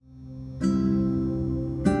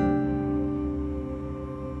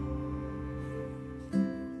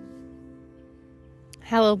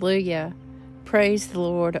Hallelujah. Praise the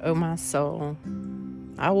Lord, O my soul.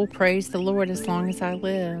 I will praise the Lord as long as I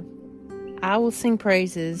live. I will sing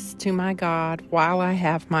praises to my God while I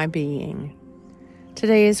have my being.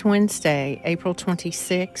 Today is Wednesday, April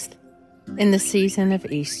 26th, in the season of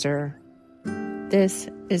Easter. This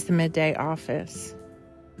is the Midday Office.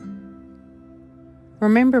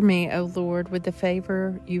 Remember me, O Lord, with the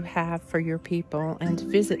favor you have for your people, and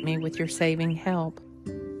visit me with your saving help,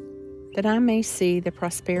 that I may see the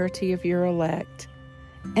prosperity of your elect,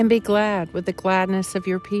 and be glad with the gladness of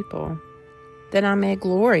your people, that I may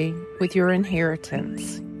glory with your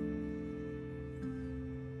inheritance.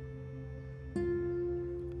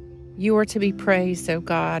 You are to be praised, O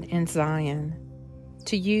God, in Zion.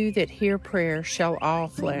 To you that hear prayer shall all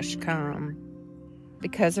flesh come,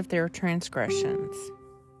 because of their transgressions.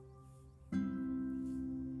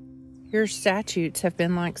 Your statutes have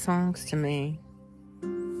been like songs to me,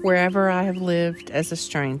 wherever I have lived as a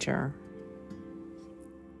stranger.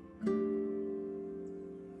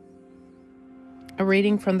 A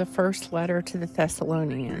reading from the first letter to the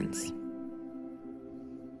Thessalonians.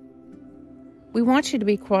 We want you to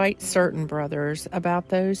be quite certain, brothers, about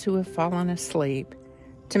those who have fallen asleep,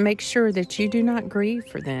 to make sure that you do not grieve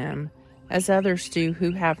for them, as others do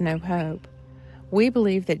who have no hope. We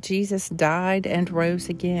believe that Jesus died and rose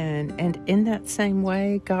again, and in that same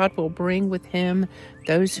way, God will bring with him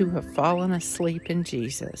those who have fallen asleep in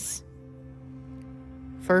Jesus.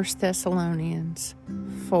 1 Thessalonians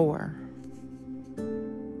 4.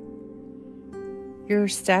 Your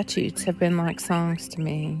statutes have been like songs to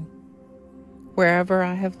me, wherever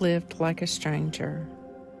I have lived like a stranger.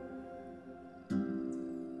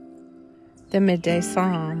 The Midday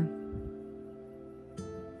Psalm.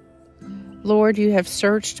 Lord, you have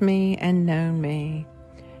searched me and known me.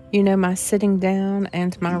 You know my sitting down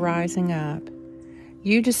and my rising up.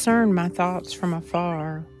 You discern my thoughts from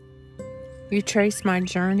afar. You trace my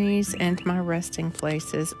journeys and my resting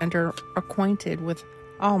places, and are acquainted with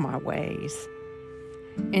all my ways.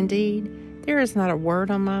 Indeed, there is not a word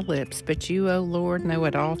on my lips, but you, O Lord, know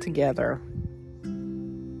it altogether.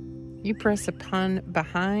 You press upon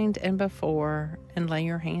behind and before, and lay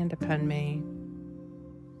your hand upon me.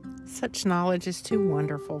 Such knowledge is too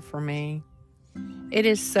wonderful for me. It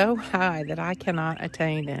is so high that I cannot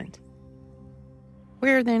attain it.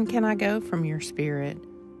 Where then can I go from your spirit?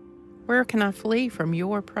 Where can I flee from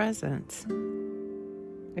your presence?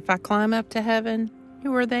 If I climb up to heaven,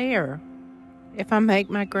 you are there. If I make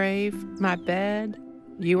my grave my bed,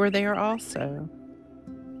 you are there also.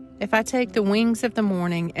 If I take the wings of the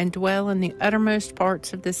morning and dwell in the uttermost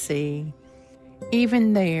parts of the sea,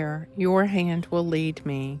 even there your hand will lead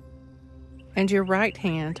me, and your right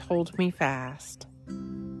hand hold me fast.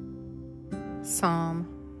 Psalm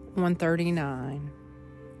 139.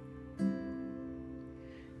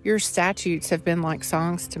 Your statutes have been like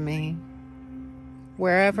songs to me,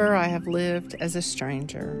 wherever I have lived as a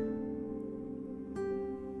stranger.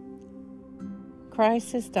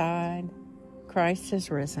 Christ has died, Christ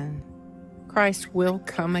has risen, Christ will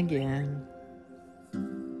come again.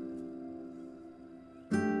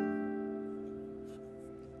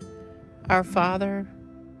 Our Father,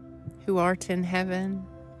 who art in heaven,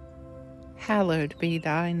 hallowed be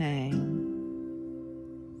thy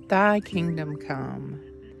name. Thy kingdom come,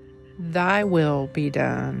 thy will be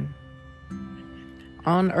done,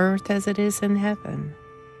 on earth as it is in heaven.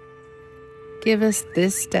 Give us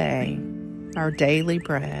this day our daily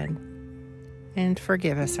bread, and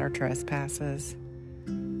forgive us our trespasses,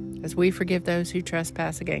 as we forgive those who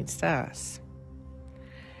trespass against us.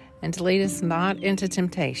 And lead us not into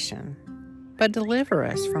temptation, but deliver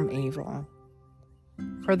us from evil.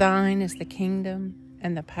 For thine is the kingdom,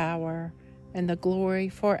 and the power, and the glory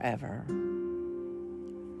forever.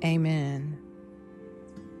 Amen.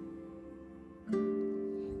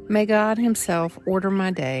 May God himself order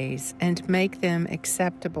my days, and make them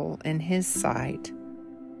acceptable in his sight.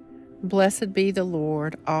 Blessed be the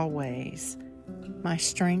Lord always, my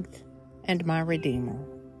strength and my Redeemer.